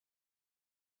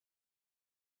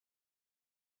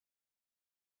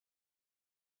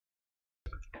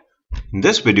In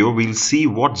this video, we'll see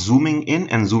what zooming in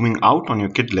and zooming out on your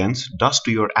kit lens does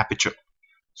to your aperture.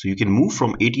 So you can move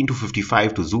from 18 to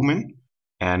 55 to zoom in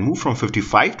and move from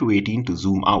 55 to 18 to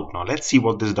zoom out. Now let's see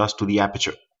what this does to the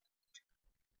aperture.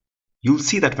 You'll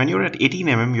see that when you're at 18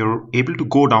 mm, you're able to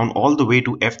go down all the way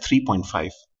to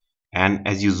f3.5. And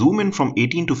as you zoom in from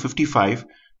 18 to 55,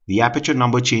 the aperture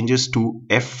number changes to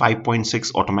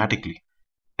f5.6 automatically.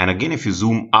 And again, if you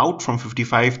zoom out from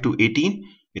 55 to 18,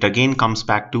 it again comes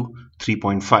back to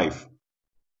 3.5.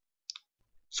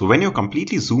 So when you're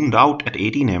completely zoomed out at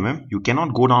 18 mm, you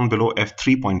cannot go down below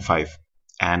f3.5.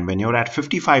 And when you're at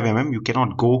 55 mm, you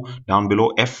cannot go down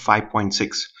below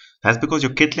f5.6. That's because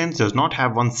your kit lens does not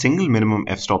have one single minimum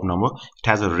f-stop number. It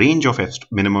has a range of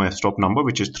minimum f-stop number,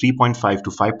 which is 3.5 to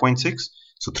 5.6.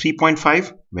 So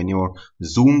 3.5 when you're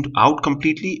zoomed out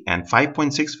completely and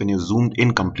 5.6 when you're zoomed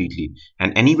in completely.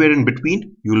 And anywhere in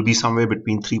between, you will be somewhere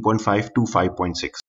between 3.5 to 5.6.